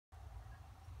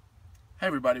Hey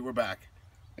everybody, we're back.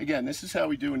 Again, this is how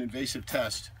we do an invasive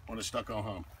test on a stucco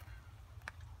home.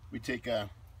 We take a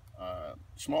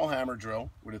small hammer drill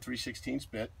with a 3/16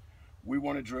 bit. We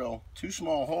want to drill two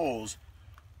small holes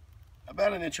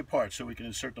about an inch apart so we can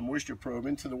insert the moisture probe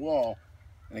into the wall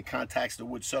and it contacts the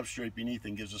wood substrate beneath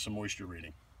and gives us a moisture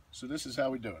reading. So this is how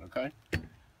we do it, okay?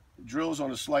 The drill is on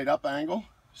a slight up angle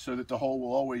so that the hole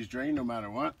will always drain no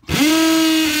matter what.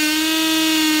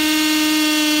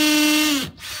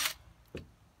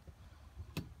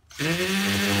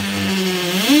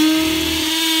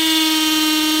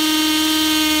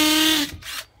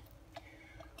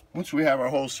 Once we have our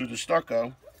holes through the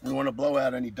stucco, we want to blow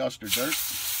out any dust or dirt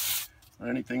or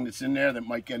anything that's in there that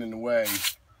might get in the way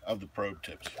of the probe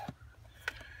tips.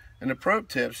 And the probe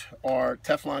tips are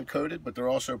Teflon coated, but they're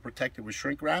also protected with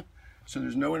shrink wrap, so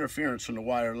there's no interference from the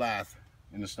wire lath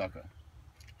in the stucco.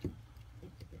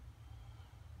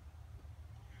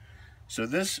 So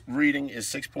this reading is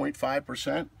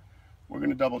 6.5%. We're going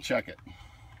to double check it.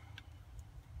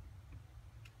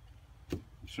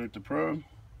 Insert the probe.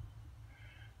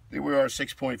 There we are,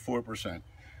 6.4%.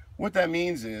 What that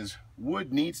means is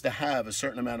wood needs to have a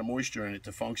certain amount of moisture in it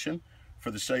to function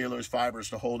for the cellulose fibers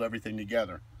to hold everything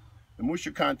together. The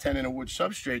moisture content in a wood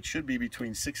substrate should be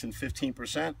between 6 and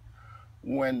 15%.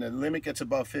 When the limit gets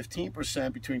above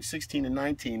 15%, between 16 and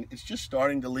 19, it's just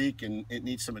starting to leak and it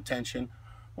needs some attention.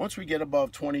 Once we get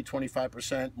above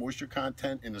 20-25% moisture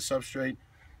content in the substrate,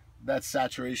 that's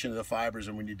saturation of the fibers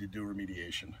and we need to do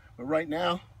remediation. But right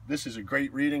now, this is a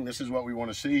great reading. This is what we want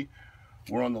to see.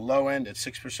 We're on the low end at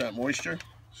 6% moisture.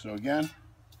 So again,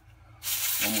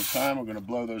 one more time, we're going to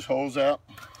blow those holes out.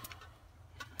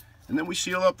 And then we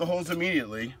seal up the holes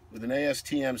immediately with an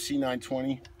ASTM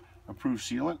C920 approved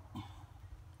sealant. We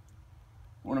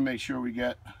want to make sure we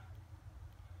get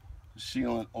the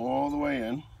sealant all the way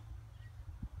in.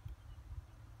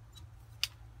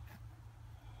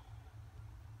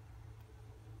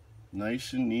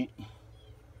 Nice and neat.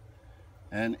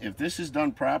 And if this is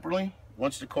done properly,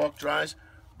 once the caulk dries,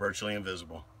 virtually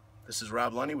invisible. This is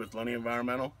Rob Lunny with Lunny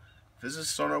Environmental. Visit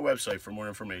us on our website for more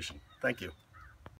information. Thank you.